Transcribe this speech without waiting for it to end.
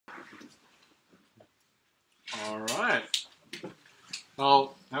All right.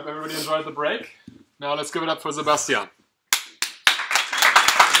 Well, I hope everybody enjoyed the break. Now let's give it up for Sebastian.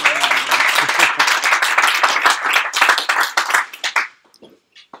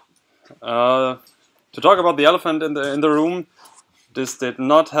 To talk about the elephant in the room, this did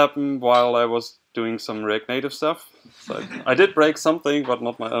not happen while I was doing some React Native stuff. So I did break something, but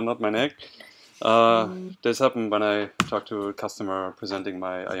not my neck. This happened when I talked to a customer presenting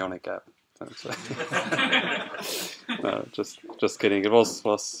my Ionic app. Just kidding. It was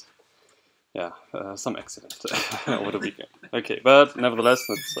some accident over the weekend. Okay, but nevertheless,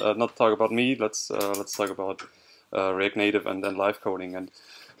 let's not talk about me. Let's talk about React Native and then live coding. And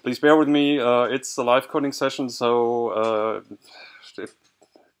please bear with me. It's a live coding session, so it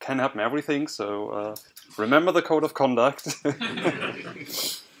can happen everything. So remember the code of conduct.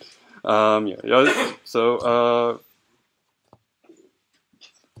 So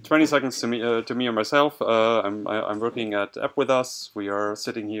 20 seconds to me and myself. I'm working at AppWithUs. We are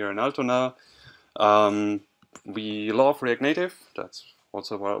sitting here in Altona. We love React Native. That's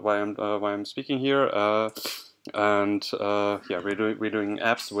also why I'm speaking here. We're doing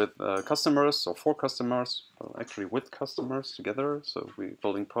apps with customers or for customers, or actually with customers together. So we're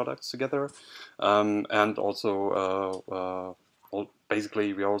building products together, and also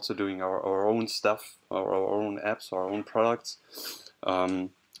basically we're also doing our own stuff, our own apps, our own products.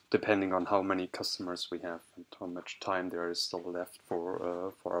 Depending on how many customers we have and how much time there is still left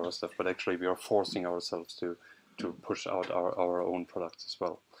for our stuff. But actually we are forcing ourselves to push out our own products as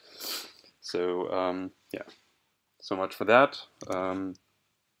well. So so much for that.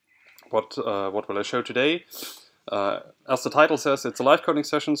 What will I show today? As the title says, it's a live coding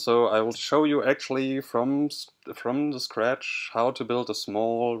session, so I will show you actually from the scratch how to build a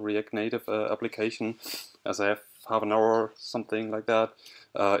small React Native application, as I have half an hour, something like that.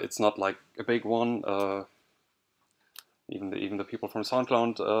 It's not like a big one. Even the people from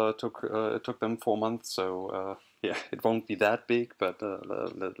SoundCloud took them 4 months. So it won't be that big, but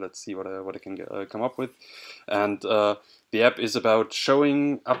let's see what I can come up with. And the app is about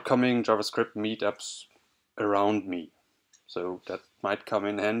showing upcoming JavaScript meetups around me. So that might come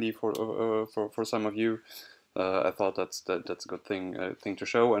in handy for some of you. I thought that's a good thing to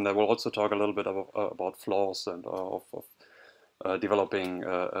show, and I will also talk a little bit about flaws and of developing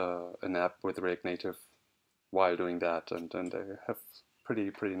an app with React Native while doing that, and I have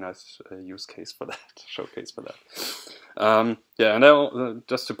pretty nice use case for that, showcase for that. And now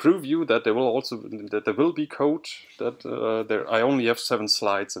just to prove you that there will be code that I only have 7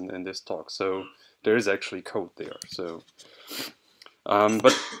 slides in this talk, so there is actually code there. So.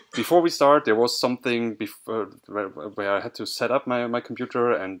 But before we start, there was something where I had to set up my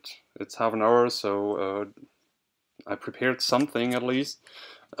computer, and it's half an hour, so I prepared something at least.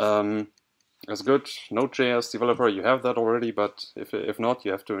 As a good Node.js developer, you have that already, but if not,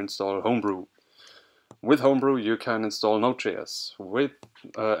 you have to install Homebrew. With Homebrew, you can install Node.js,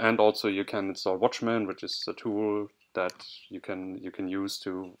 and also you can install Watchman, which is a tool that you can use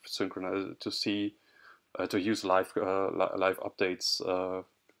to synchronize, to use live updates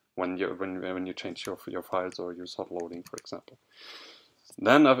when you change your files or use hot loading, for example.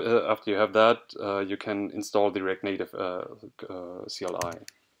 Then after you have that, you can install the React Native CLI.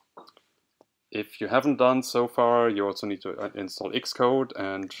 If you haven't done so far, you also need to install Xcode,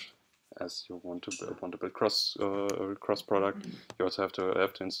 and as you want to build cross product, you also have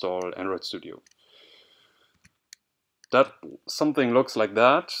to install Android Studio. That something looks like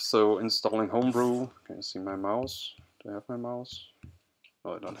that. So installing Homebrew. Can you see my mouse? Do I have my mouse?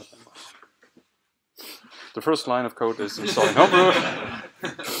 No, I don't have my mouse. The first line of code is installing Homebrew.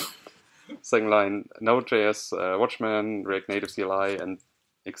 Second line, Node.js, Watchman, React Native CLI, and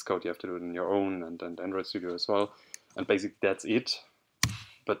Xcode you have to do it on your own, and Android Studio as well. And basically that's it.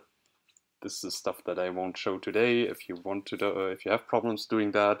 But this is stuff that I won't show today. If you want to if you have problems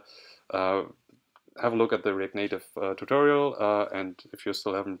doing that, have a look at the React Native tutorial, and if you're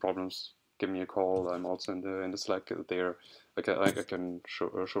still having problems, give me a call. I'm also in the Slack there. I can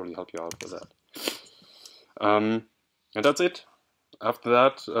surely help you out with that. And that's it. After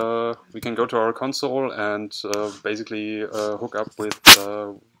that, we can go to our console and basically hook up with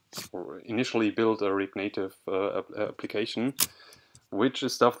or initially build a React Native application, which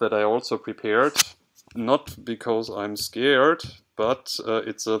is stuff that I also prepared. Not because I'm scared, but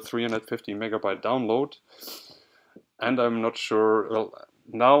it's a 350 megabyte download, and I'm not sure. Well,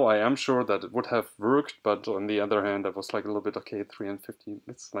 now I am sure that it would have worked, but on the other hand, I was like a little bit okay. 350,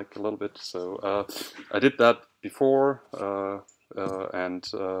 it's like a little bit. So I did that before, but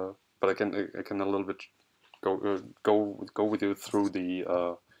I can a little bit go with you through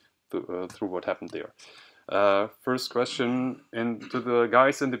through what happened there. First question to the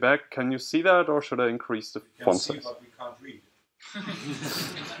guys in the back. Can you see that, or should I increase the font size? We can see, but we can't read.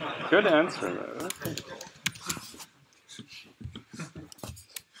 Good answer.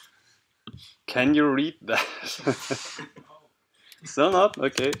 Can you read that? Still not?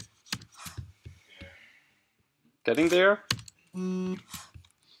 Okay. Getting there?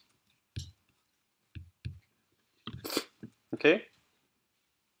 Okay.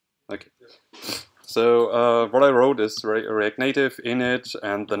 Okay. So what I wrote is React Native init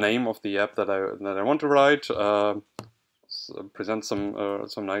and the name of the app that I want to write. Present some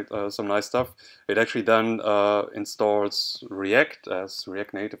nice stuff. It actually then installs React, as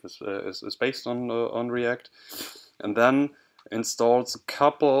React Native is based on React, and then installs a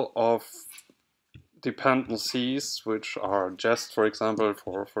couple of dependencies which are Jest, for example,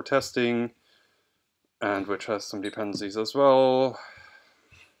 for testing, and which has some dependencies as well.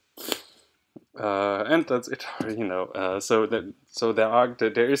 And that's it, you know. So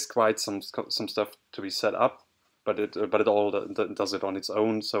there is quite some stuff to be set up, but it all does it on its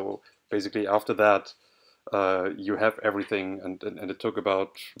own. So basically, after that, you have everything, and it took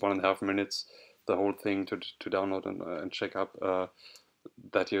about 1.5 minutes, the whole thing to download and check up,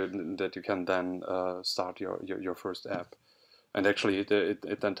 that you can then start your first app. And actually,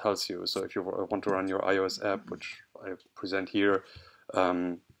 it then tells you. So if you want to run your iOS app, which I present here,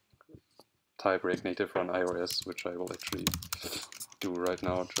 type React Native run iOS, which I will actually do right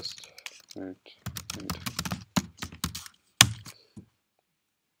now. Just wait.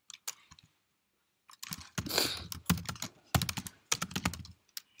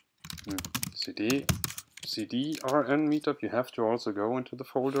 CD rn Meetup. You have to also go into the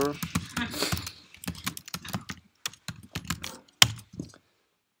folder.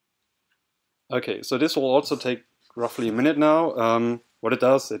 Okay, so this will also take roughly a minute now. What it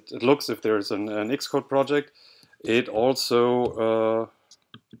does, it looks if there's an Xcode project. It also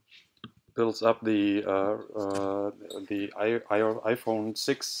builds up the iPhone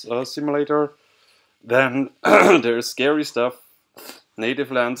 6 simulator. Then there's scary stuff,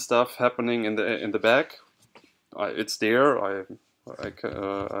 native land stuff happening in the back. It's there. I'm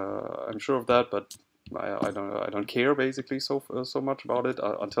sure of that, but I don't care basically so much about it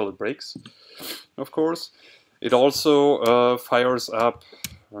until it breaks, of course. It also fires up,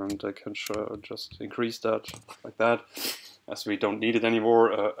 and I can just increase that like that, as we don't need it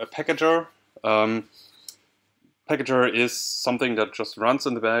anymore. A packager. Packager is something that just runs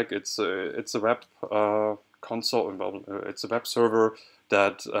in the back. It's a web console. Well, it's a web server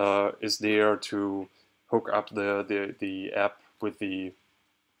that is there to hook up the app with the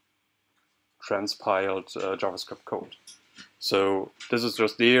transpiled JavaScript code. So this is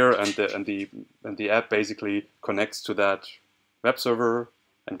just there, and the app basically connects to that web server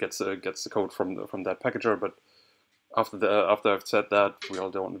and gets the code from that packager. But after I've said that, we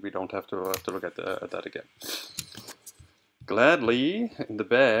don't have to look at that again. Gladly, in the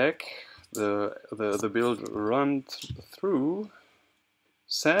back, the build runs through.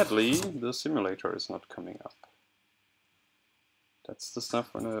 Sadly, the simulator is not coming up. That's the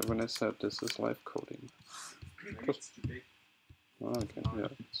stuff when I said this is live coding. Okay, yeah,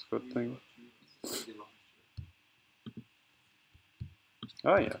 it's a good thing.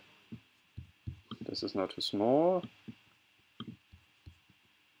 Oh yeah. This is not too small.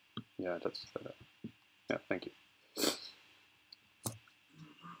 Yeah, that's better. Yeah, thank you.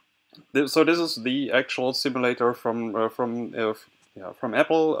 So this is the actual simulator from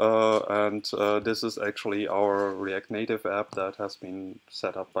Apple, and this is actually our React Native app that has been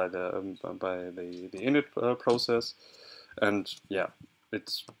set up by the init process. And yeah,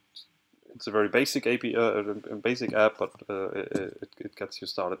 it's a very basic basic app, but it gets you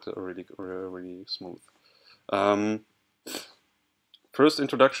started really smooth. First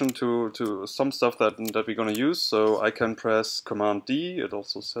introduction to some stuff that we're gonna use. So I can press Command D. It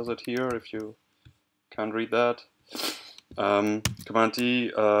also says it here if you can't read that. Command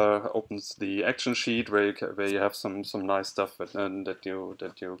D opens the action sheet where you have some nice stuff that you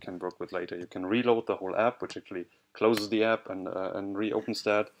can work with later. You can reload the whole app, which actually closes the app and reopens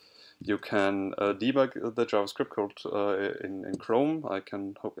that. You can debug the JavaScript code in Chrome. I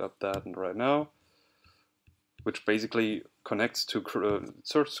can hook up that right now, which basically connects to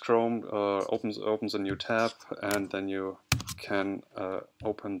search Chrome, opens a new tab, and then you can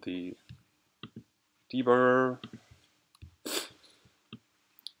open the debugger.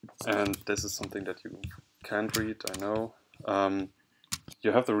 And this is something that you can't read, I know.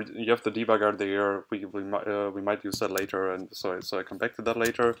 You have the debugger there. We might use that later, and so I come back to that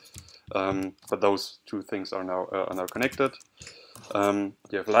later. But those two things are now connected. You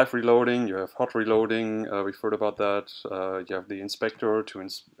have live reloading, you have hot reloading, we've heard about that. You have the inspector to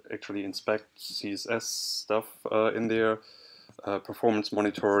actually inspect CSS stuff in there. Performance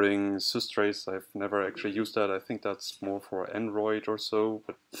monitoring, systrace, I've never actually used that. I think that's more for Android or so,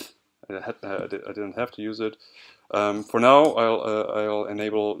 but I didn't have to use it. For now, I'll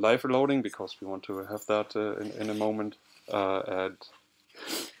enable live reloading because we want to have that in a moment, and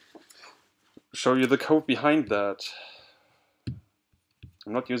show you the code behind that.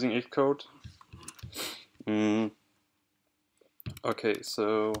 I'm not using Xcode. Okay,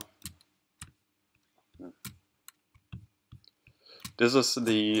 so this is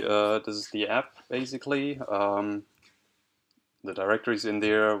the app basically. The directory's in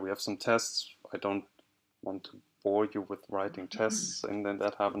there. We have some tests. I don't want to bore you with writing tests in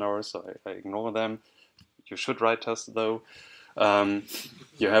that half an hour, so I ignore them. You should write tests though.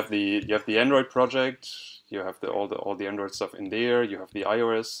 You have the Android project. You have all the Android stuff in there. You have the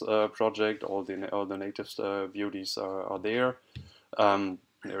iOS project. All the native beauties are there.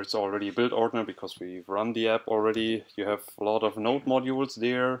 There's already a build ordner because we've run the app already. You have a lot of node modules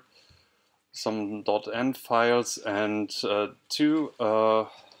there, some .env files, and two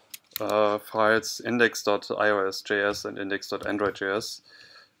files, index.ios.js and index.android.js.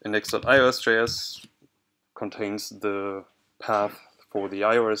 Index.ios.js contains the path for the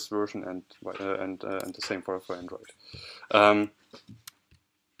iOS version and the same for Android. A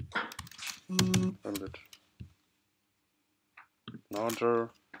bit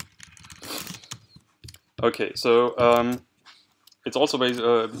larger. Okay, so it's also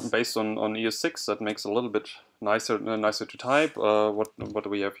based on ES6. That makes it a little bit nicer to type. What do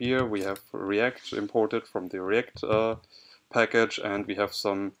we have here? We have React imported from the React package, and we have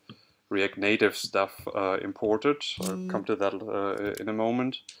some React Native stuff imported. I'll come to that in a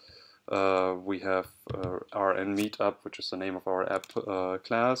moment. We have RN Meetup, which is the name of our app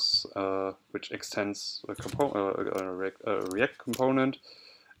class, which extends a React component.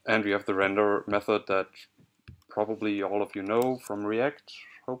 And we have the render method that probably all of you know from React,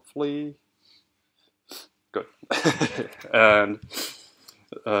 hopefully. Good. And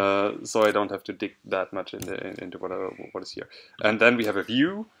so I don't have to dig that much into what is here. And then we have a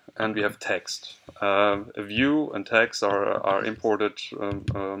view and we have text. A view and text are imported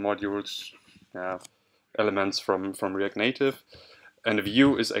modules, elements from React Native. And a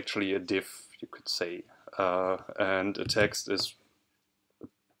view is actually a div, you could say. And a text is a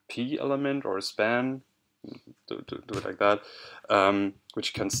p element or a span, do it like that,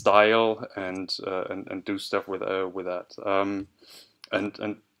 which can style and do stuff with that.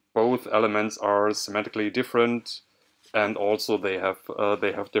 And both elements are semantically different, and also they have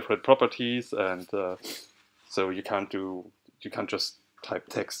different properties, and so you can't just type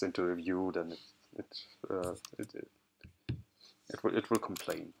text into a view, then it will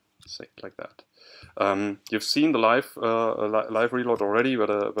complain, say it like that. You've seen the live reload already, but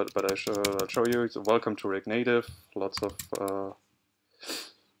I'll show you. So welcome to React Native. Lots of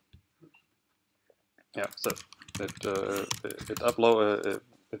So it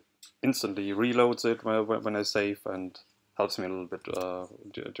instantly reloads it when I save, and helps me a little bit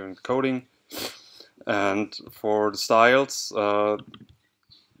during the coding. And for the styles,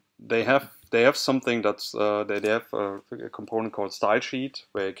 they have something that's they have a component called style sheet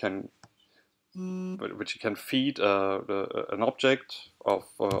where you can which you can feed an object of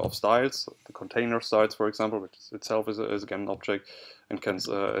styles, the container styles, for example, which itself is again an object, and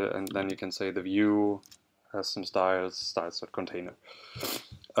then you can say the view has some styles.container.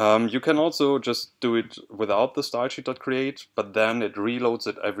 You can also just do it without the stylesheet.create, but then it reloads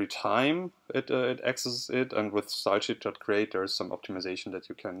it every time it accesses it, and with stylesheet.create there's some optimization that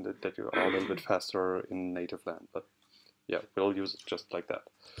you are a little bit faster in native land, but yeah, we'll use it just like that.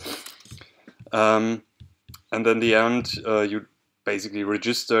 And then in the end, you basically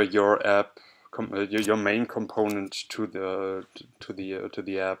register your app, your main component to the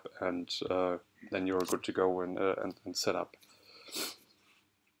app, and then you're good to go and set up.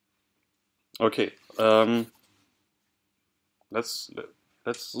 Okay, so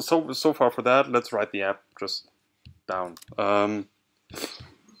far for that. Let's write the app just down.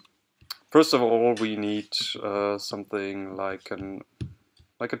 First of all, we need something like a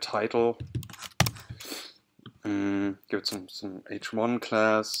title. Give it some H1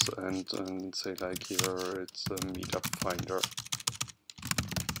 class and say like here it's a Meetup Finder,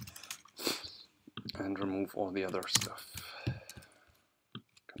 and remove all the other stuff.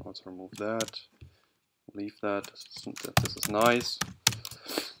 Can also remove that, leave that. This is nice.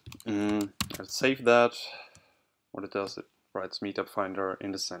 I'll save that. What it does, it writes Meetup Finder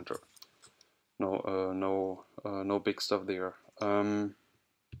in the center. No big stuff there.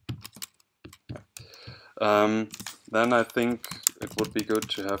 Then I think it would be good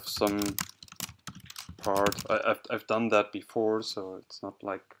to have some part. I've done that before, so it's not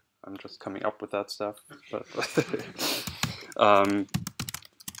like I'm just coming up with that stuff. But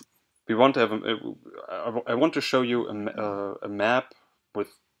we want to have I want to show you a map with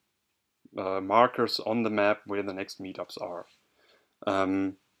markers on the map where the next meetups are.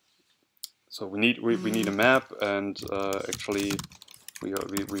 So we need a map, and actually we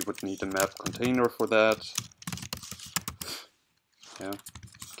would need a map container for that. Yeah,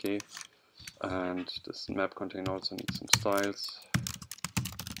 okay. And this map container also needs some styles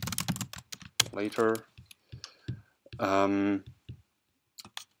later.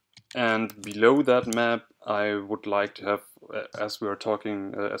 And below that map, I would like to have, as we are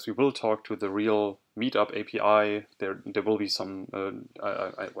talking, as we will talk to the real Meetup API, there will be some.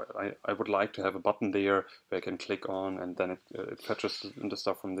 I would like to have a button there where I can click on, and then it fetches the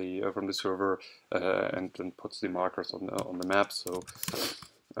stuff from the server and puts the markers on the map. So,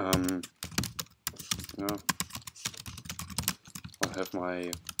 yeah, I'll have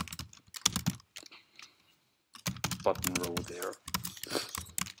my button row there.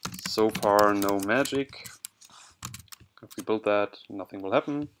 So far, no magic. If we build that, nothing will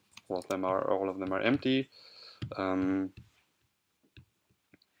happen. All of them are empty.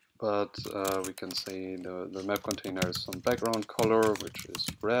 But we can say the map container has some background color, which is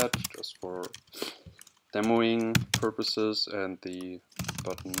red, just for demoing purposes, and the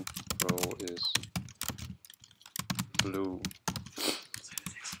button row is blue.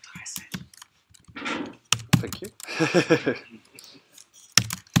 Thank you.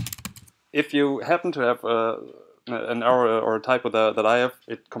 If you happen to have an error or a typo that I have,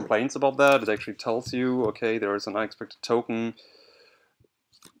 it complains about that. It actually tells you, okay, there is an unexpected token.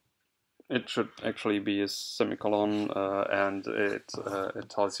 It should actually be a semicolon, and it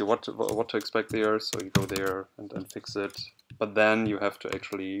tells you what to expect there. So you go there and fix it. But then you have to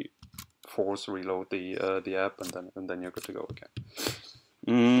actually force reload the app, and then you're good to go again.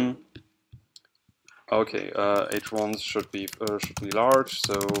 Okay, H1s should be large,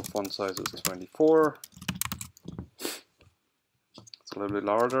 so font size is 24. It's a little bit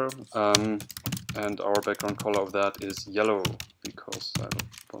larger, and our background color of that is yellow because I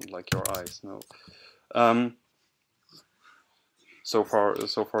don't like your eyes. No. So far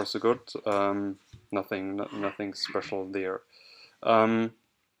so good. Nothing special there.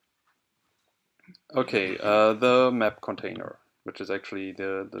 Okay, the map container, which is actually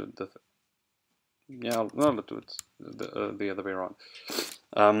yeah, no, let's do it the other way around.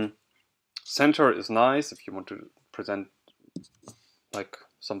 Center is nice if you want to present like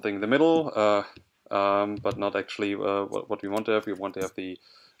something in the middle, but not actually what we want to have. We want to have the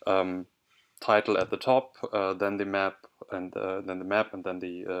title at the top, then the map, and then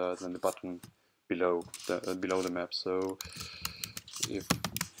the button below the map. So if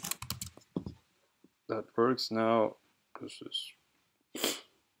that works now, this is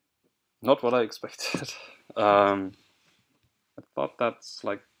not what I expected. I thought that's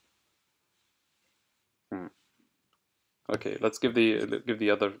like. Okay, let's give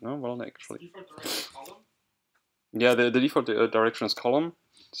the other. No, well, actually. Default direction column? Yeah, the default direction is column,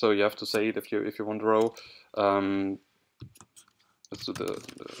 so you have to say it if you want a row. Let's do the.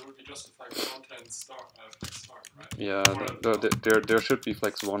 It would be justified content start, right? Yeah, there should be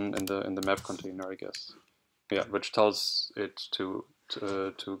flex 1 in the map container, I guess. Yeah, which tells it to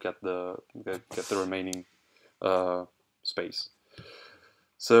get the remaining space.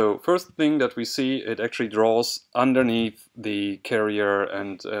 So first thing that we see, it actually draws underneath the carrier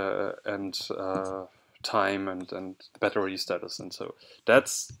and time and battery status, and so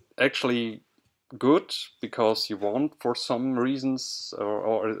that's actually good because you want, for some reasons,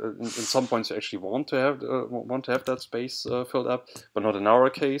 or in some points, you actually want to have that space filled up, but not in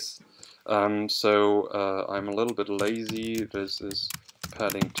our case. So I'm a little bit lazy. This is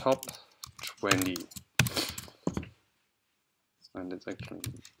padding top 20. And it's actually,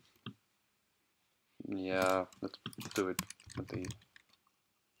 yeah, let's do it with the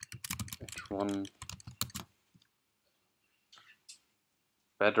H1.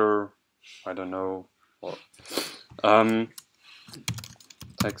 Better, I don't know. Well,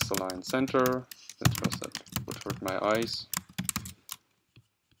 text align center. Let's press that would hurt my eyes.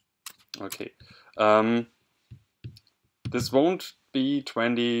 Okay. This won't be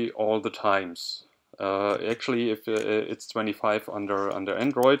 20 all the times. Actually, if it's 25 under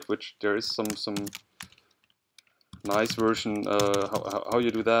Android, which there is some nice version how you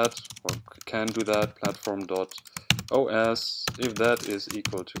do that, or can do that, platform.os. If that is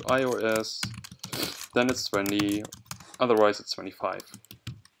equal to iOS, then it's 20. Otherwise, it's 25.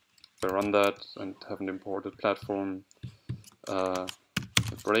 If I run that and have an imported platform,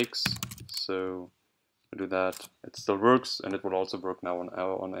 it breaks. So I do that, it still works, and it will also work now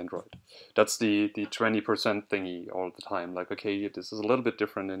on Android. That's the 20% thingy all the time. Like, okay, this is a little bit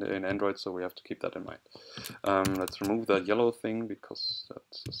different in Android, so we have to keep that in mind. Let's remove that yellow thing because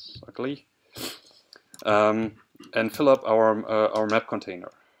that's just ugly. And fill up our map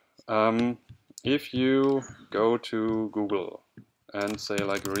container. If you go to Google and say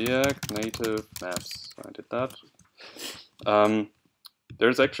like React Native Maps, I did that.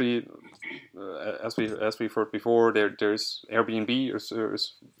 There's actually, as we've heard before, there's Airbnb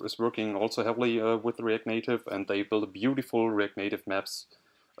is working also heavily with React Native, and they build a beautiful React Native Maps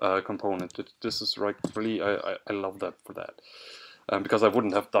component. This is like really, I love that for that, because I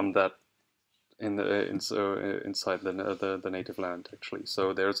wouldn't have done that inside the native land actually.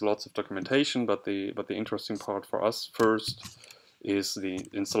 So there's lots of documentation, but the interesting part for us first is the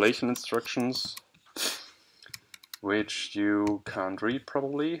installation instructions, which you can't read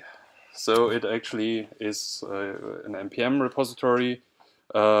probably. So it actually is an npm repository.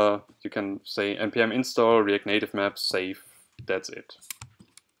 You can say npm install React Native Maps, save. That's it.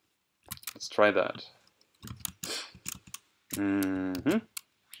 Let's try that.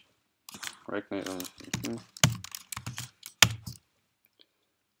 React Native.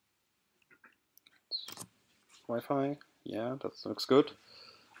 Wi-Fi. Yeah, that looks good.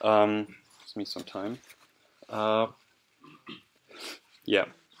 Gives me some time. Yeah.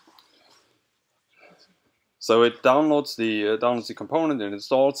 So it downloads the component and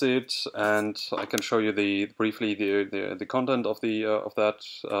installs it, and I can show you briefly the content of that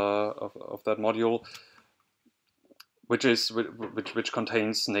module, which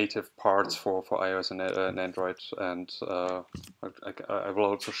contains native parts for iOS and Android, and I will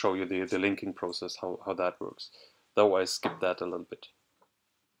also show you the linking process, how that works. Though I skipped that a little bit.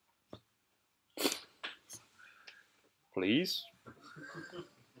 Please.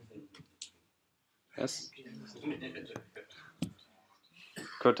 Yes.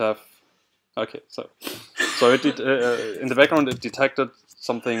 Could have. Okay, so it did in the background. It detected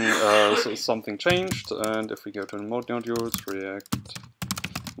something. Something changed, and if we go to the modules, React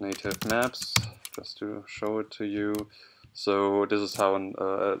Native Maps, just to show it to you. So this is how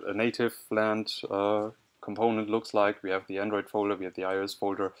a native land component looks like. We have the Android folder, we have the iOS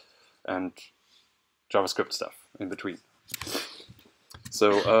folder, and JavaScript stuff in between.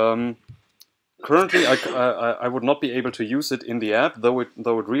 So currently, I would not be able to use it in the app, though it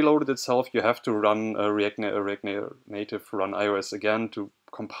reloaded itself. You have to run React Native run iOS again to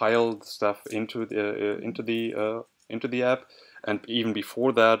compile the stuff into the app, and even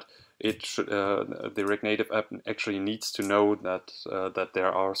before that, the React Native app actually needs to know that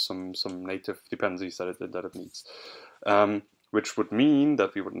there are some native dependencies that it needs. Which would mean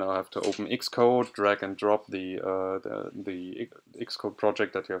that we would now have to open Xcode, drag and drop the Xcode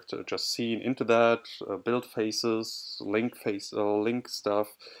project that you have just seen into that, build phases, link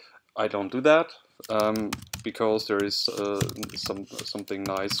stuff. I don't do that because there is something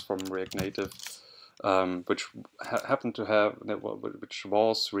nice from React Native, which happened to have, which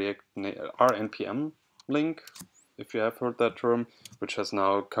was React RNPM link, if you have heard that term, which has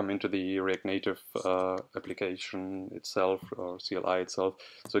now come into the React Native application itself, or CLI itself.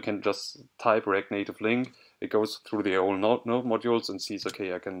 So you can just type React Native link. It goes through the old node modules and sees,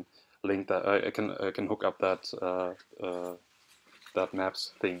 okay, I can link that. I can hook up that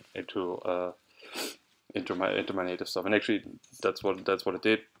maps thing into my native stuff. And actually, that's what it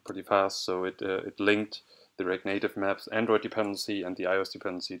did pretty fast. So it linked the React Native Maps Android dependency and the iOS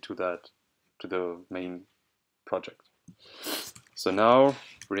dependency to the main project. So now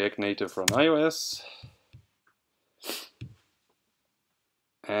React Native run iOS,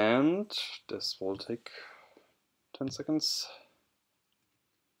 and this will take 10 seconds.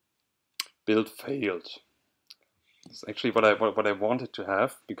 Build failed. It's actually what I wanted to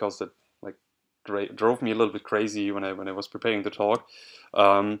have, because it like drove me a little bit crazy when I was preparing the talk.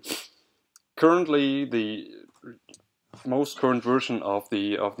 Currently, the most current version of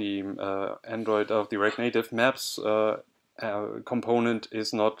the Android of the React Native Maps component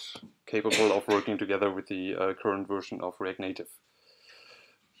is not capable of working together with the current version of React Native.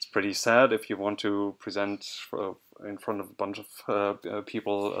 It's pretty sad if you want to present in front of a bunch of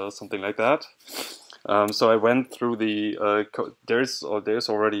people something like that. So I went through the there's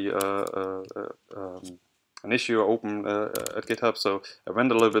already an issue open at GitHub. So I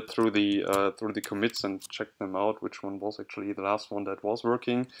went a little bit through the commits and checked them out, which one was actually the last one that was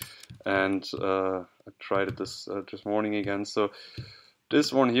working, and I tried it this morning again. So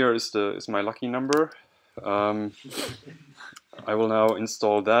this one here is my lucky number. I will now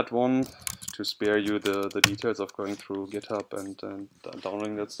install that one to spare you the details of going through GitHub and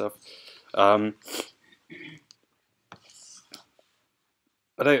downloading that stuff.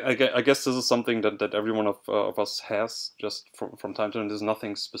 But I guess this is something that every one of us has just from time to time. There's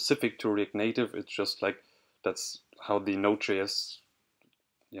nothing specific to React Native. It's just like that's how the Node.js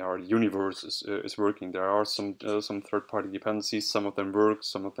universe is working. There are some third-party dependencies. Some of them work,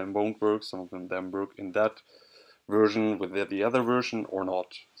 some of them won't work. Some of them work in that version with the other version or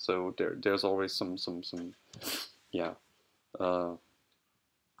not. So there's always some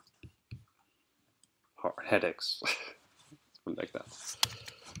headaches like that.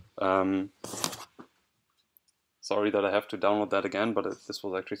 Sorry that I have to download that again, but this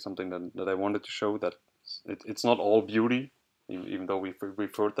was actually something that I wanted to show, that it's not all beauty, even though we've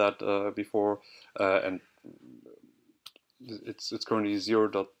referred that before, and it's currently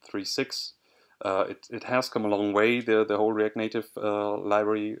 0.36. It has come a long way, the whole React Native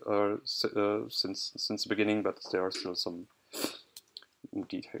library since the beginning, but there are still some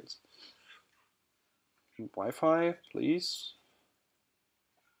details. Wi-Fi, please.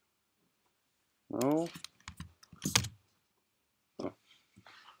 No. Oh.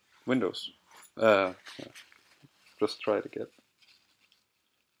 Windows. Yeah. Just try it again.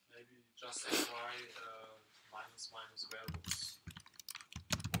 Maybe just try minus values.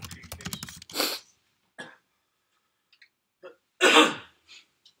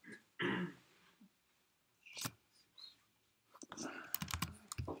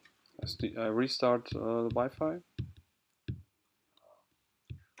 I restart the Wi-Fi.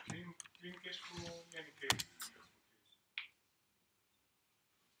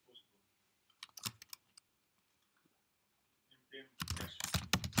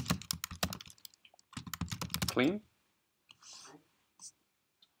 Clean?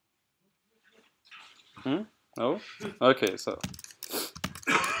 Oh? Okay, so.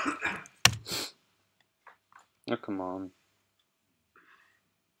 Oh, come on.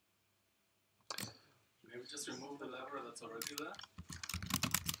 Maybe just remove the lever that's already there.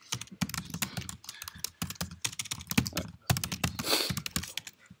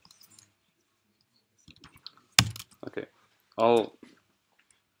 Okay.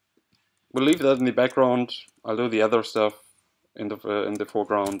 We'll leave that in the background. I'll do the other stuff in the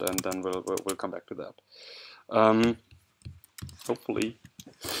foreground, and then we'll come back to that. Hopefully.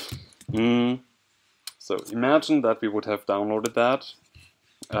 So imagine that we would have downloaded that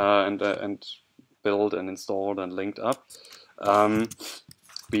and built and installed and linked up.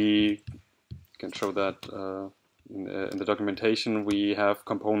 We can show that in the documentation. We have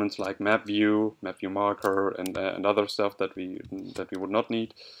components like map view marker, and other stuff that we would not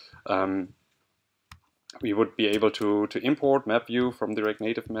need. We would be able to import map view from the React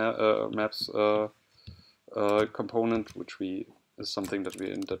Native maps component, which is something that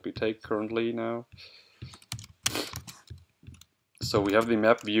we take currently now. So we have the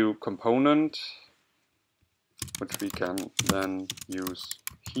map view component, which we can then use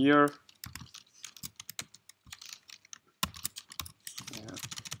here. Yeah.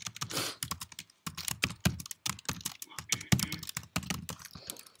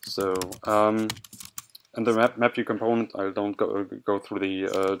 So and the map view component, I don't go through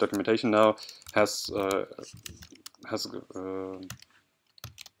the documentation now, has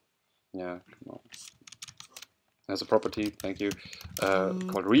a property, thank you,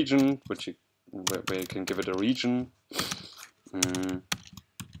 called region, where you can give it a region,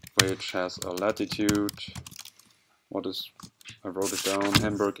 which has a latitude. I wrote it down.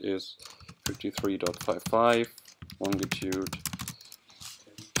 Hamburg is 53.55. Longitude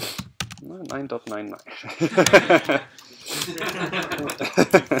 9.99.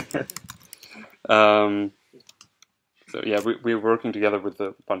 So yeah, we're working together with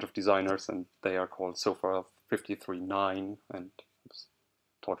a bunch of designers, and they are called so far 53.9, and I was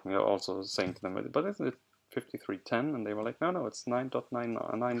talking also saying to them, but isn't it 53.10? And they were like, no, it's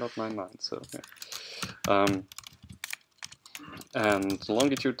 9.99. So yeah. And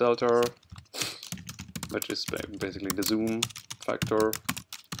longitude delta, which is basically the zoom factor.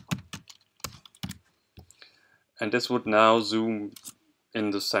 And this would now zoom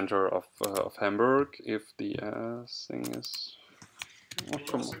in the center of Hamburg if the thing is. Can you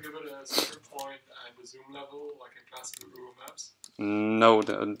also give it a center point and a zoom level, like in classical Google Maps? No,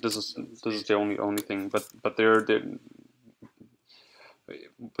 this is the only thing. But they're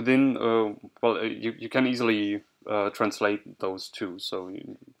within. Well, you can easily translate those two, so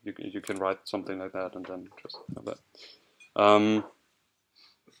you can write something like that and then just have that.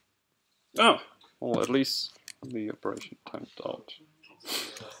 Oh, well, at least the operation timed out.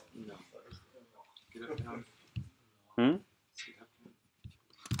 Hmm?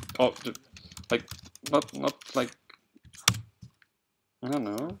 Oh, like not like I don't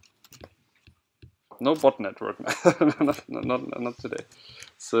know. No bot network, not today.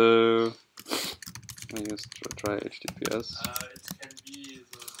 So I use try HTTPS. It can be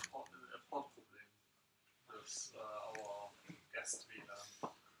the port problem with our guest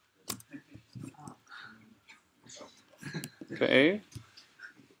VLAN. Okay.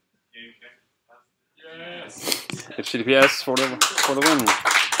 Yes. HTTPS for the win.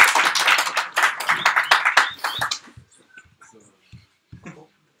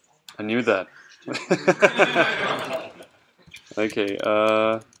 I knew that. Okay,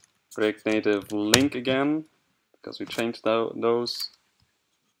 React Native link again, because we changed those.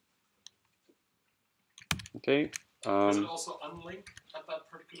 Okay. Does it also unlink at that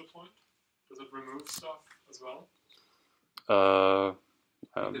particular point? Does it remove stuff as well?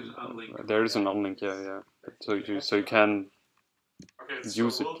 There is an unlink, yeah. So you can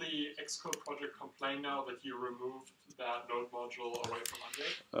use it. Will the Xcode project complain now that you removed that node module away from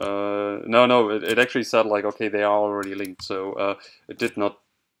Unlink? No. It actually said like, okay, they are already linked. So it did not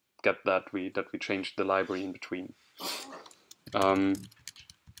get that we changed the library in between.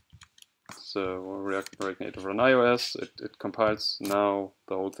 So React Native on iOS, it compiles now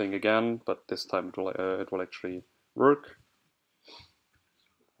the whole thing again, but this time it will actually work.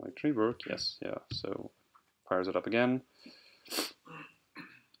 Yes, yeah. So fires it up again,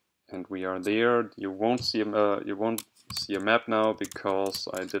 and we are there. You won't see a map now because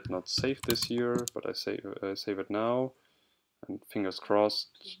I did not save this here, but I save it now, and fingers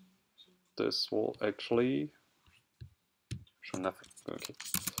crossed, this will actually show nothing. Okay,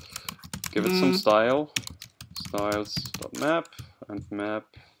 give it some style. Styles.map and map.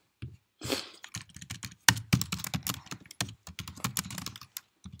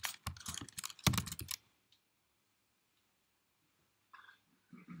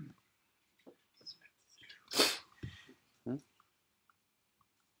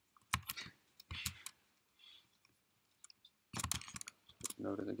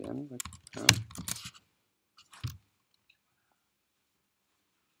 Load it again. Put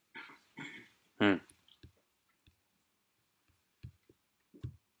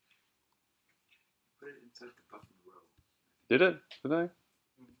it inside the button row. Did it? Did I?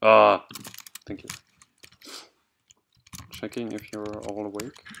 Ah, thank you. Checking if you're all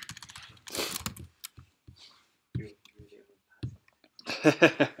awake.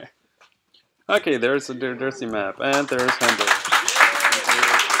 Okay, there's the map, and there's Hamburg.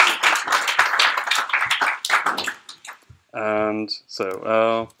 And so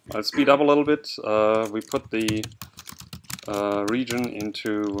I'll speed up a little bit. We put the region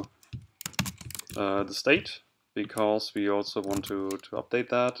into the state because we also want to update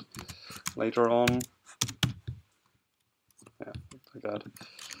that later on. Yeah, like that.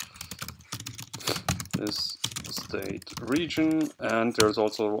 This state region, and there's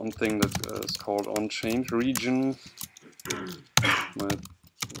also one thing that is called onChange region,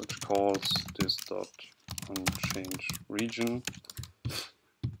 which calls this dot onChange region.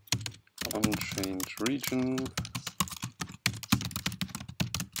 OnChange region.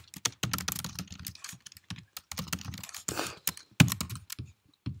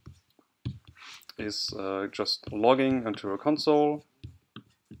 Is just logging into a console.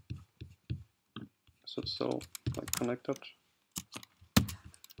 Is it still like connected?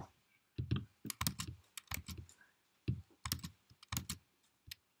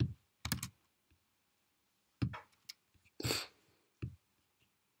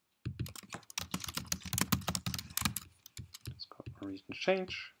 It's called a region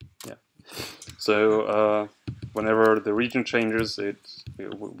change. Yeah. So whenever the region changes,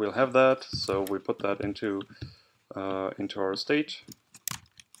 we'll have that. So we put that into our state.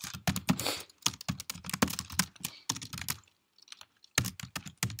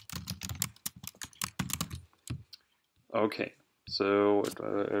 Okay, so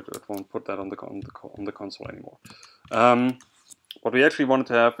it won't put that on the console anymore. What we actually wanted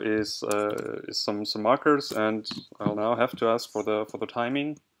to have is some markers, and I'll now have to ask for the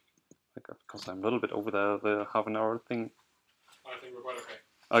timing, because I'm a little bit over the half an hour thing. I think we're quite okay.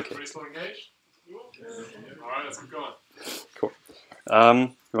 Okay. Pretty still engaged? All right, let's keep going. Cool.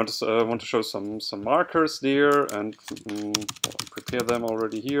 We want to show some markers there, and prepare them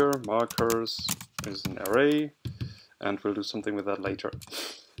already here. Markers is an array, and we'll do something with that later.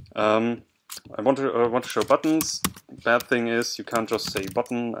 I want to show buttons. Bad thing is you can't just say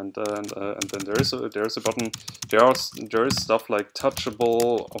button and then there is a button. There is stuff like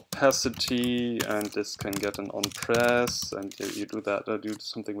touchable, opacity, and this can get an on press, and you do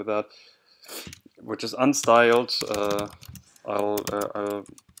something with that. which is unstyled. I'll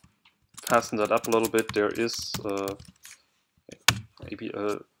fasten that up a little bit. There is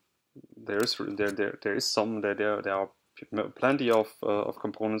there are plenty of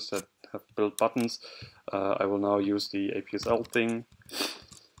components that have built buttons. I will now use the AppWithUs thing.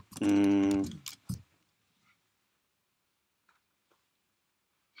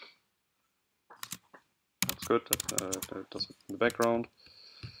 That's good. That does it in the background.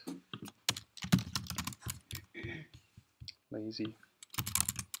 Lazy.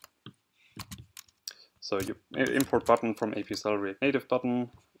 So you import button from AppWithUs React Native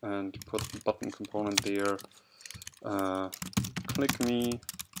button and put the button component there. Click me.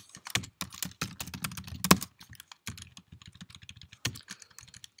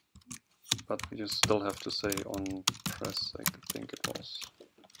 But you still have to say on press, I think it was.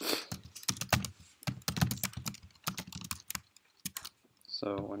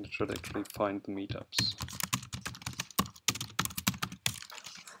 So when it should actually find the meetups.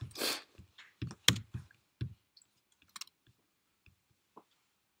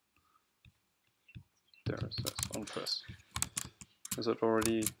 There it says on press. Is it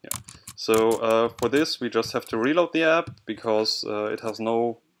already? Yeah. So for this we just have to reload the app because it has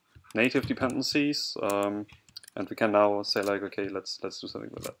no native dependencies, and we can now say like, okay, let's do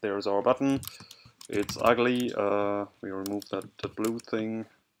something with that. There's our button. It's ugly. We remove that blue thing,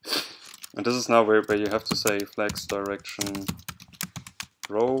 and this is now where you have to say flex direction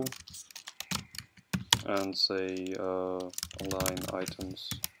row and say align items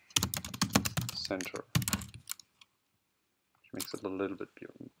center, which makes it a little bit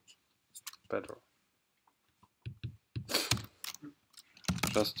better.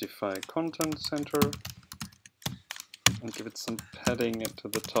 Justify content center and give it some padding into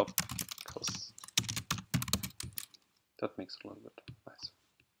the top, because that makes it a little bit nicer.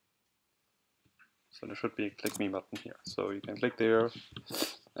 So there should be a click me button here. So you can click there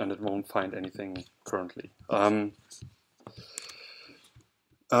and it won't find anything currently.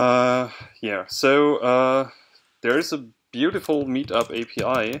 Yeah, so there is a beautiful Meetup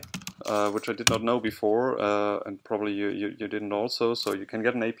API which I did not know before, and probably you didn't also. So you can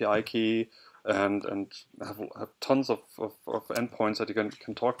get an API key and have tons of endpoints that you can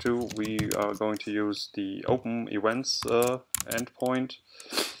talk to. We are going to use the Open Events endpoint,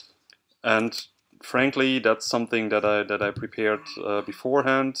 and frankly, that's something that I prepared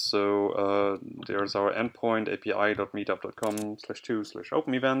beforehand. So there's our endpoint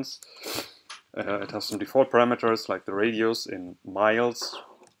api.meetup.com/2/openevents. It has some default parameters like the radius in miles.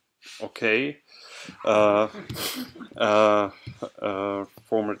 Okay. Format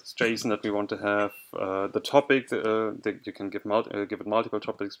is JSON that we want to have. The topic that you can give it multiple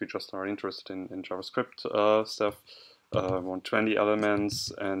topics. We just are interested in JavaScript stuff. Want 20 elements,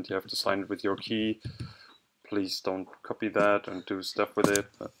 and you have to sign it with your key. Please don't copy that and do stuff with it.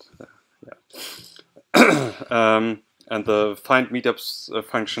 But yeah. And the find meetups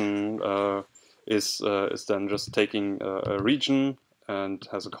function is then just taking a region and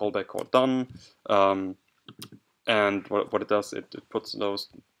has a callback called done. And what it does, it puts those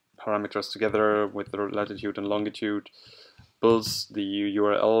parameters together with the latitude and longitude, builds the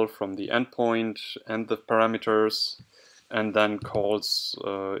URL from the endpoint and the parameters, and then calls.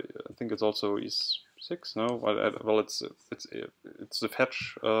 I think it's also is6. No, well, it's the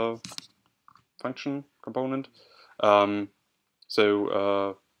fetch function component.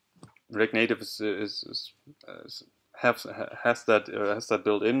 So React Native has that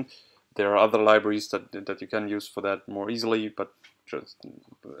built in. There are other libraries that you can use for that more easily, but just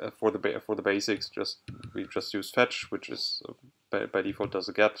for the basics, we just use fetch, which is by default does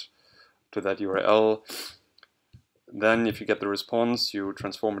a get to that URL. Then, if you get the response, you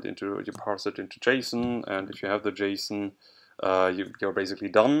transform it you parse it into JSON, and if you have the JSON, you're basically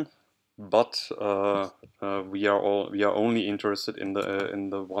done. But we are only interested in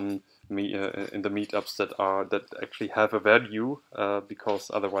the meetups that actually have a value,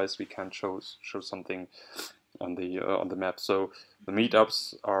 because otherwise we can't show something on the map. So the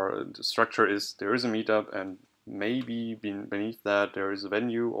meetups the structure is there is a meetup, and maybe beneath that there is a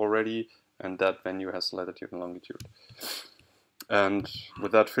venue already, and that venue has latitude and longitude. And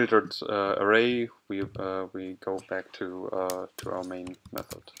with that filtered array, we go back to our main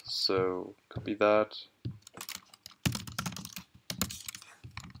method. So copy that.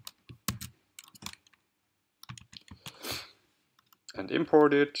 And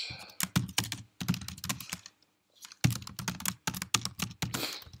import it.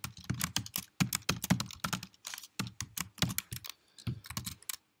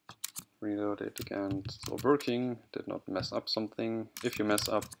 reload it again, it's still working, did not mess up something. If you mess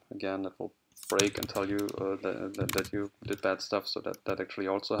up, again, it will break and tell you that you did bad stuff, so that actually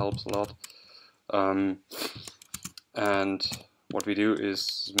also helps a lot. And what we do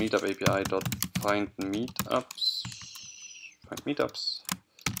is meetup API.find meetups,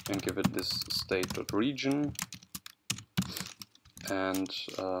 and give it this state.region, and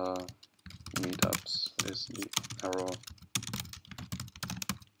meetups is the arrow.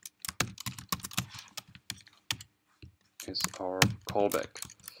 Is our callback.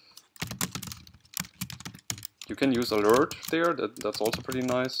 You can use alert there, that's also pretty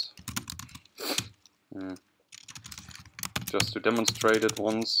nice. Just to demonstrate it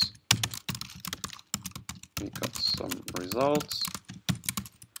once, we got some results.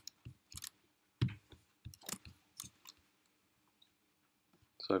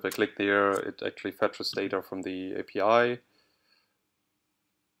 So if I click there, it actually fetches data from the API,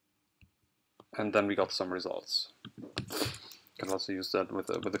 and then we got some results. You can also use that with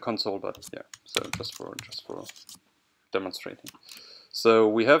the console, but yeah, so just for demonstrating. So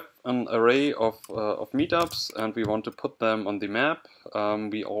we have an array of meetups, and we want to put them on the map.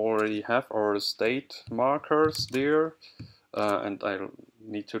 We already have our state markers there, and I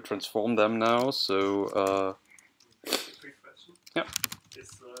need to transform them now. So Quick question. yeah. Is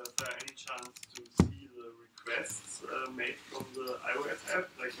there any chance to see the requests made from the iOS app,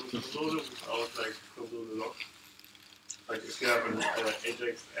 like from the console, without like console log? Like if you have an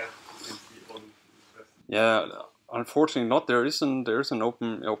Ajax app, you can see all the requests. Yeah, unfortunately not. There is an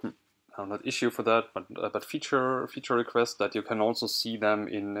open not issue for that, but feature requests that you can also see them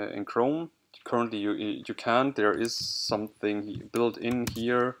in Chrome. Currently you can't. There is something built in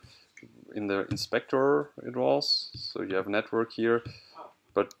here in the inspector. It was, so you have network here,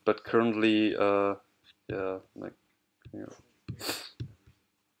 but currently yeah, like, you know,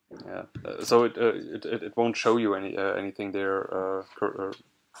 yeah. So it won't show you anything there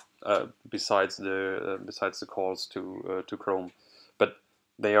besides the calls to Chrome, but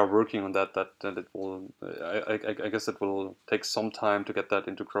they are working on that. That it will. I guess it will take some time to get that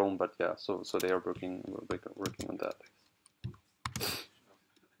into Chrome, but yeah. So they are working on that.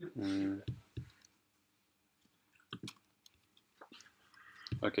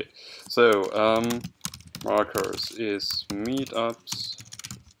 Okay, so markers is meetups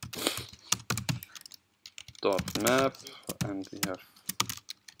 .map, and we have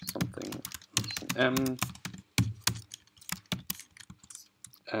something m,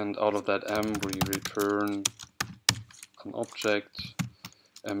 and out of that m we return an object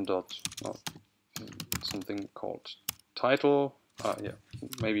m dot something called title. Yeah,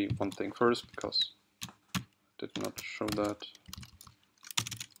 maybe one thing first, because I did not show that.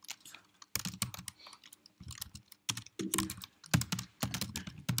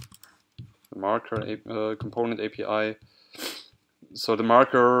 The marker component API. So the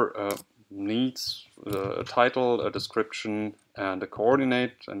marker needs a title, a description, and a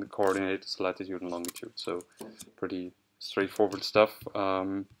coordinate, and the coordinate is latitude and longitude. So pretty straightforward stuff,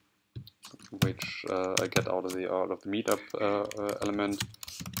 which I get out of the meetup element,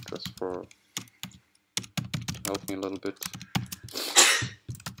 just to help me a little bit.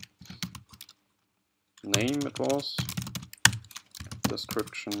 Name it was,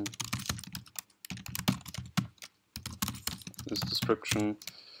 description is description,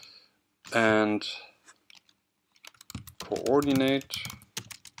 and coordinate,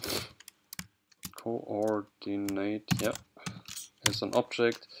 yeah, is an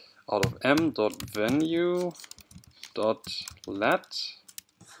object out of m.venue.let.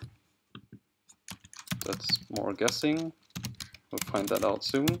 That's more guessing, we'll find that out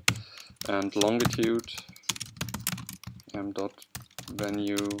soon. And longitude m.venue.lon.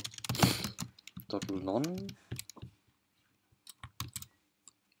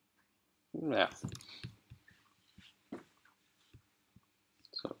 Yeah.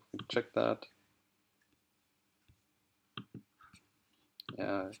 So we check that.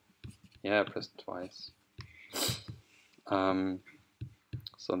 Yeah, I pressed twice.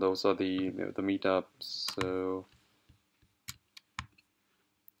 So those are the meetups. So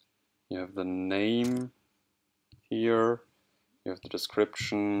you have the name here, you have the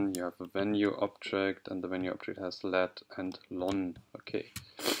description, you have a venue object, and the venue object has let and lon. Okay.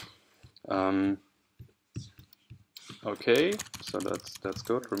 Okay, so that's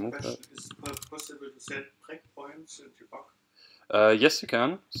good. Remove that. Is it possible to set breakpoints in debug? Yes, you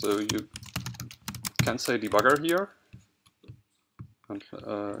can. So you can say debugger here, and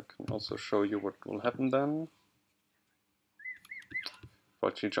can also show you what will happen then. If I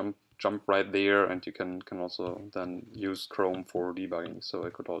actually jump right there, and you can also then use Chrome for debugging. So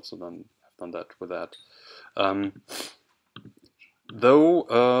I could also then have done that with that.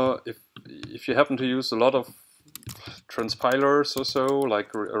 Though if you happen to use a lot of transpilers or so,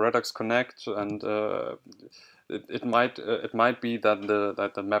 like Redux Connect, and it might be that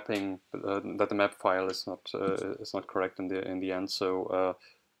the mapping that the map file is not correct in the end. So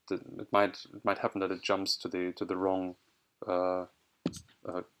it might happen that it jumps to the wrong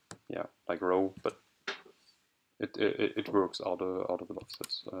like row, but it works out of the box.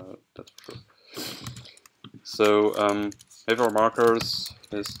 That's for sure. So behavior markers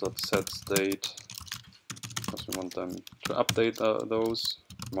is .set state, because we want them to update those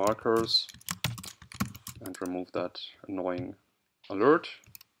markers and remove that annoying alert.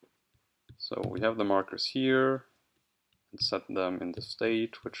 So we have the markers here and set them in the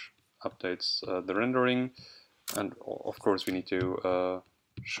state, which updates the rendering, and of course we need to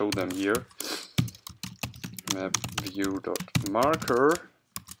show them here. Map view.marker.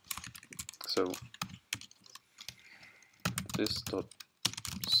 So this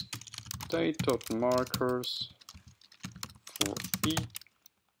state.markers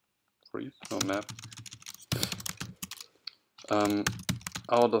for map.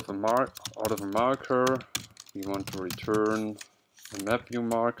 Out of a marker, we want to return a map view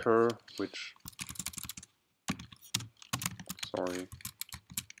marker, which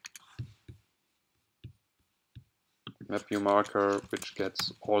map view marker which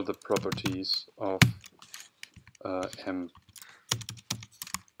gets all the properties of M.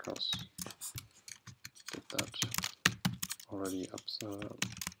 Because did that already up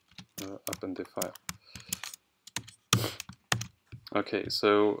in the file. Okay,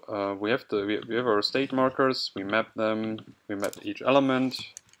 so we have our state markers. We map them. We map each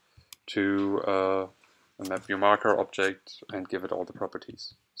element to a map view marker object and give it all the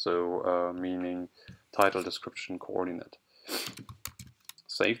properties. So meaning title, description, coordinate.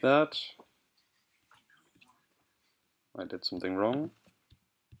 Save that. I did something wrong.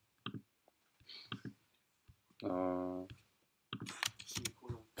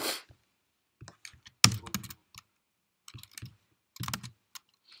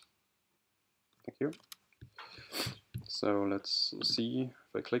 Thank you. So let's see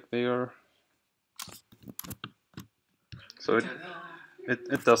if I click there. So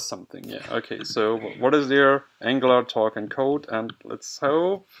it does something, yeah. Okay, so what is there? Angular, talk, and code, and let's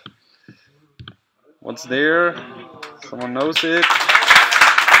hope. What's there? Someone knows it.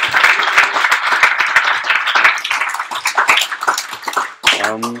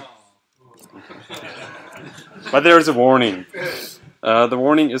 But there's a warning. The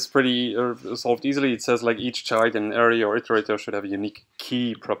warning is pretty solved easily. It says like each child in an array or iterator should have a unique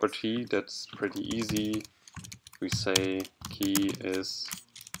key property. That's pretty easy. We say key is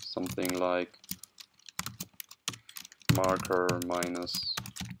something like marker minus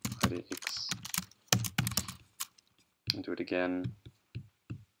IDX. And do it again.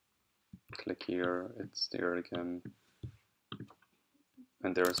 Click here, it's there again.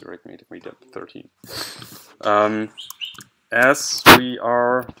 And there's the ReactNative Meetup 13. As we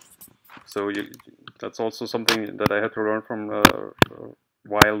are, so that's also something that I had to learn from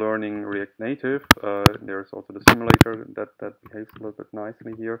while learning React Native. There's also the simulator that behaves a little bit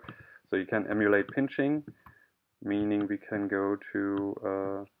nicely here. So you can emulate pinching, meaning we can go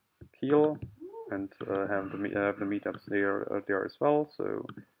to Kiel and have the meetups there as well. So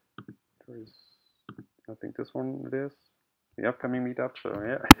there's, I think this one it is, the upcoming meetup. So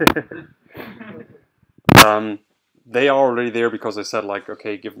yeah. They are already there because I said like,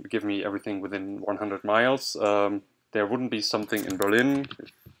 okay, give me everything within 100 miles. There wouldn't be something in Berlin.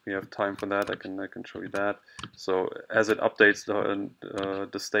 If we have time for that, I can show you that. So as it updates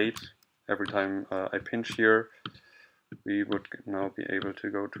the state every time I pinch here, we would now be able to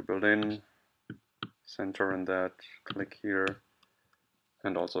go to Berlin, center in that, click here,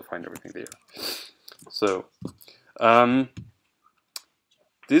 and also find everything there. So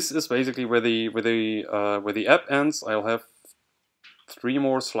this is basically where the app ends. I'll have 3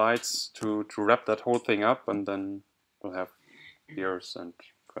 more slides to wrap that whole thing up, and then we'll have beers and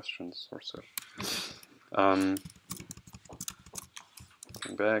questions or so.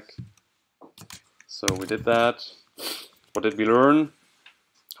 Coming back. So we did that. What did we learn?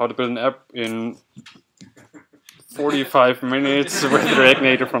 How to build an app in 45 minutes with React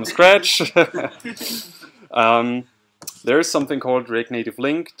Native from scratch. There is something called React Native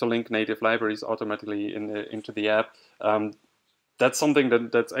Link to link native libraries automatically into the app. That's something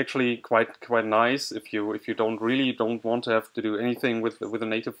that's actually quite nice if you don't want to have to do anything with a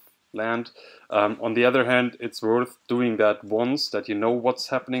native land. On the other hand, it's worth doing that once, that you know what's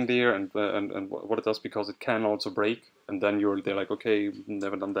happening there and what it does, because it can also break. And then they're like, okay,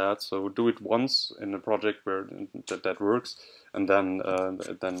 never done that. So do it once in a project where that works, and then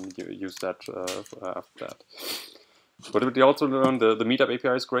you use that after that. But we also learned the Meetup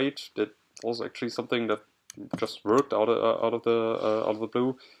API is great. That was actually something that just worked out of the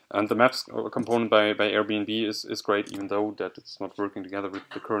blue. And the maps component by Airbnb is great, even though that it's not working together with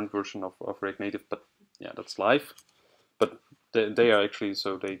the current version of React Native. But yeah, that's live. But they are actually,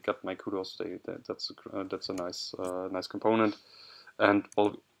 so they got my kudos. That's a nice component. And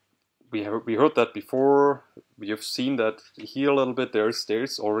well, we heard that before. We have seen that here a little bit.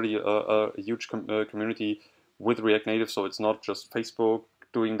 There's already a huge community with React Native, so it's not just Facebook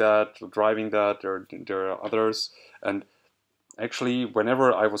doing that, driving that. There are others, and actually,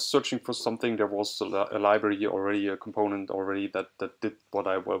 whenever I was searching for something, there was a library already, a component already that did what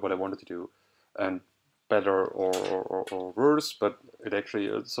I wanted to do, and better or worse. But it actually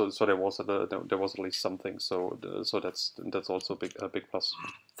so there was at least something. So that's also a big plus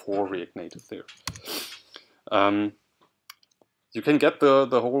for React Native there. You can get the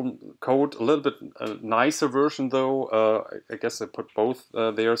whole code a little bit nicer version though. I guess I put both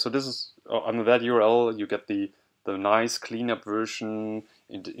there. So this is under that URL you get the nice cleanup version,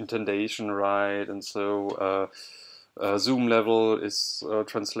 indentation right, and so zoom level is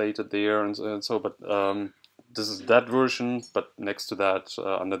translated there, and so. But this is that version. But next to that,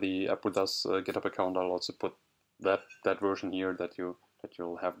 under the AppWithUs GitHub account, I'll also put that version here that you'll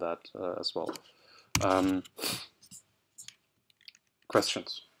have that as well.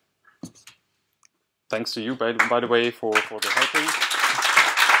 Questions? Thanks to you, by the way, for the helping.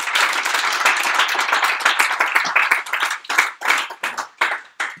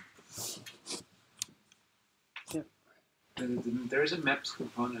 There is a maps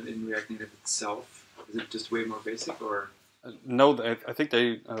component in React Native itself. Is it just way more basic, or? No, I think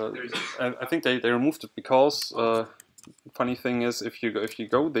they removed it because funny thing is if you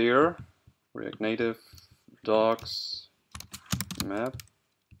go there, React Native docs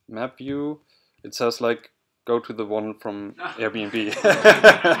map view, it says like go to the one from Airbnb.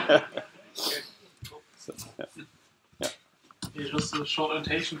 So, yeah. Just a short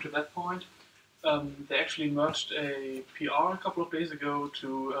annotation to that point. They actually merged a PR a couple of days ago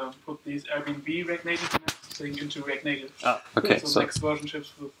to put these Airbnb React Native maps thing into React Native. Okay. So next version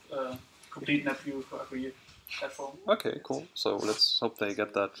ships with complete map view for every platform. Okay, cool. So let's hope they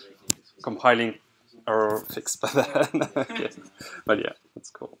get that compiling error fixed by then. Okay. But yeah, that's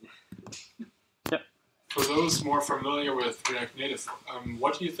cool. Yeah. For those more familiar with React Native,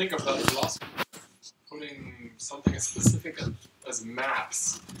 what do you think of that philosophy? Putting something as specific as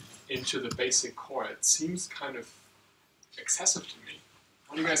maps into the basic core, it seems kind of excessive to me.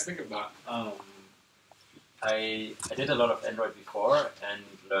 What do you guys think of that? I did a lot of Android before and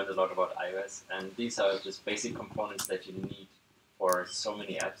learned a lot about iOS, and these are just basic components that you need for so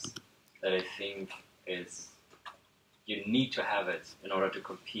many apps that I think you need to have it in order to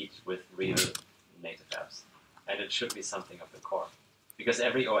compete with real native apps. And it should be something of the core. Because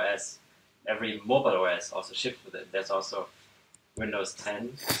every OS, every mobile OS also ships with it. There's also Windows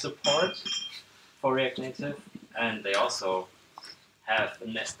 10 support for React Native, and they also have a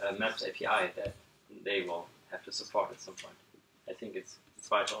Maps API that they will have to support at some point. I think it's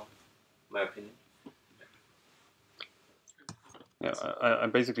vital, in my opinion. Yeah, I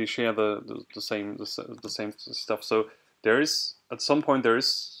basically share the same stuff. So there is at some point there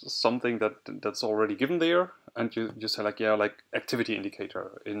is something that's already given there, and you say like like activity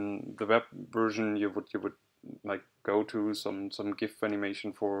indicator. In the web version, you would like go to some GIF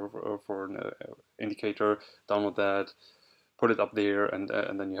animation for an indicator, download that, put it up there, and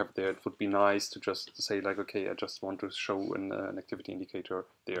then you have it there. It would be nice to just say like, okay, I just want to show an activity indicator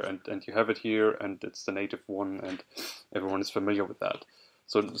there, and you have it here, and it's the native one, and everyone is familiar with that.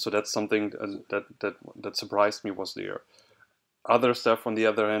 So that's something that surprised me was there. Other stuff on the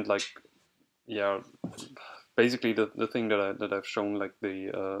other hand, like basically the thing that I've shown, like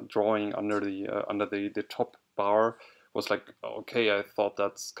the drawing under the top bar was like, okay, I thought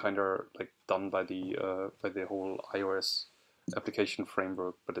that's kind of like done by the whole iOS application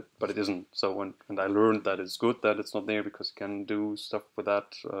framework, but it isn't. So when I learned that it's good that it's not there, because you can do stuff with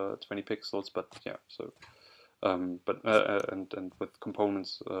that 20 pixels. But yeah, so and with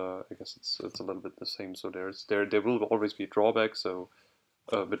components, I guess it's a little bit the same. So there will always be drawbacks. So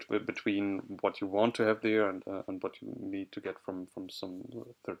between what you want to have there and what you need to get from some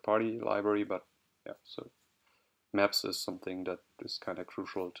third-party library. But yeah, so maps is something that is kind of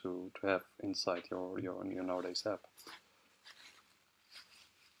crucial to have inside your nowadays app.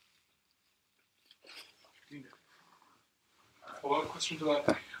 follow-up question to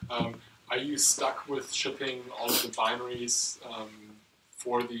that. Are you stuck with shipping all of the binaries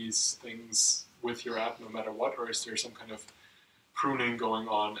for these things with your app no matter what, or is there some kind of pruning going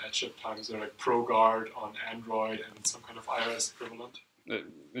on at ship time? Is there like ProGuard on Android and some kind of iOS equivalent?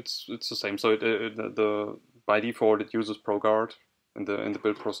 It's the same. So by default it uses ProGuard in the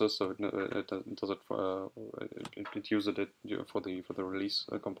build process. So it does it it uses it for the release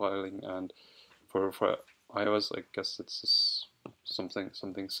compiling, and for iOS I guess it's something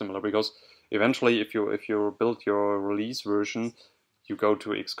similar, because eventually if you build your release version, you go to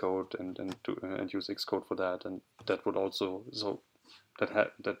Xcode and use Xcode for that, and that would also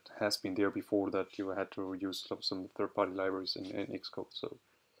that has been there before, that you had to use some third-party libraries in Xcode. So.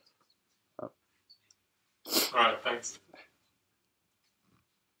 All right, thanks.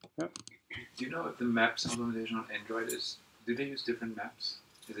 Yeah. Do you know if the maps implementation on Android do they use different maps?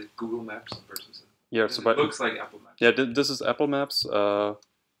 Is it Google Maps versus? Yeah, so it looks like Apple Maps. Yeah, this is Apple Maps,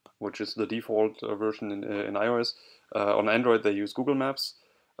 which is the default version in iOS. On Android, they use Google Maps.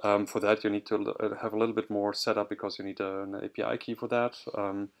 For that, you need to have a little bit more setup, because you need an API key for that.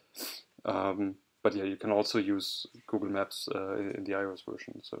 But yeah, you can also use Google Maps in the iOS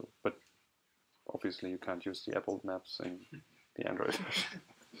version. So, but obviously you can't use the Apple Maps in the Android version.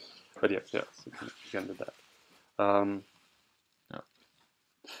 But yeah, so you can do that.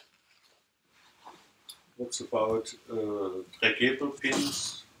 What's about trackable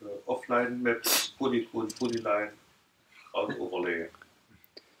pins, offline maps, polyline, crowd overlay?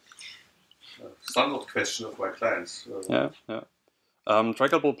 Standard question of my clients. Yeah.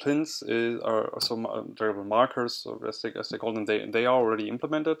 Trackable pins are some trackable markers, or as they call them. They are already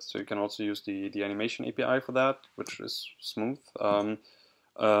implemented, so you can also use the animation API for that, which is smooth.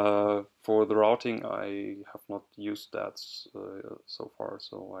 For the routing, I have not used that so far,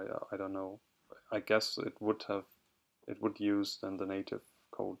 so I don't know. I guess it would use then the native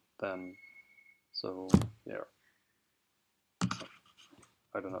code then. So yeah,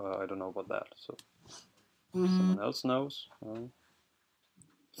 I don't know about that. So if someone else knows.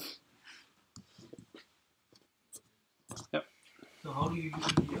 Yeah. So how do you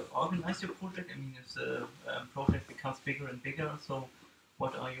usually organize your project? I mean, if the project becomes bigger and bigger, so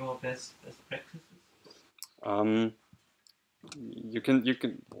what are your best practices? You can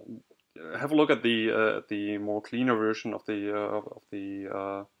have a look at the more cleaner version of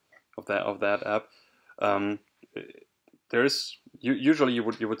that app. There is usually you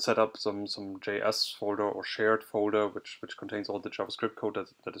would set up some JS folder or shared folder which contains all the JavaScript code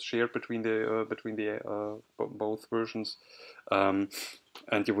that is shared between both versions,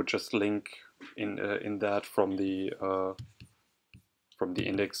 and you would just link in that from the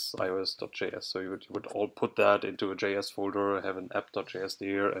index iOS.js. So you would all put that into a JS folder, have an app.js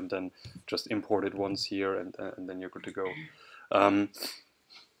there, and then just import it once here, and then you're good to go.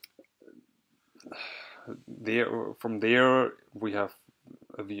 From there we have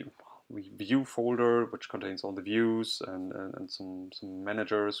a view folder which contains all the views and some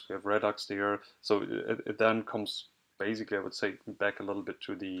managers. We have Redux there, so it then comes basically, I would say, back a little bit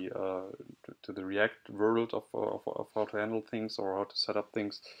to the React world of how to handle things or how to set up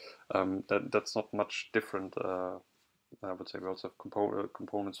things. That's not much different. I would say we also have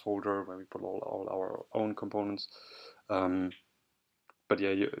components folder where we put all our own components. But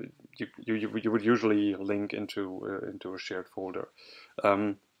yeah, you would usually link into a shared folder.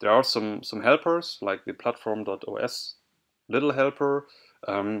 There are some helpers like the platform.os little helper.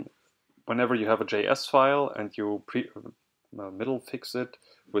 Whenever you have a JS file and you middle fix it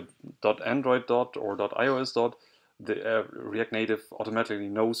with .android or .ios, the React Native automatically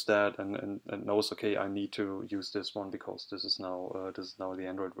knows that and knows, okay, I need to use this one because this is now the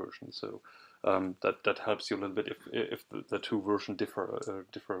Android version. So that helps you a little bit if the two versions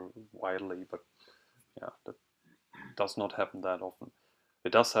differ widely. But yeah, that does not happen that often.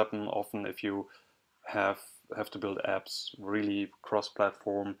 It does happen often if you have to build apps really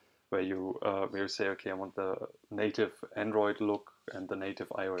cross-platform, where you say, okay, I want the native Android look and the native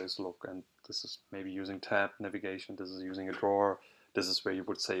iOS look, and this is maybe using tab navigation, this is using a drawer. This is where you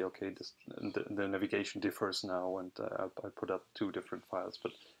would say, okay, the navigation differs now, and I put up two different files,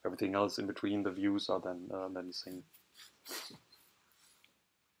 but everything else in between the views are then the same.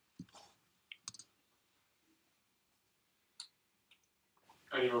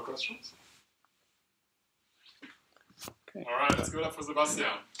 Any more questions? Okay. All right, let's give it up for Sebastian.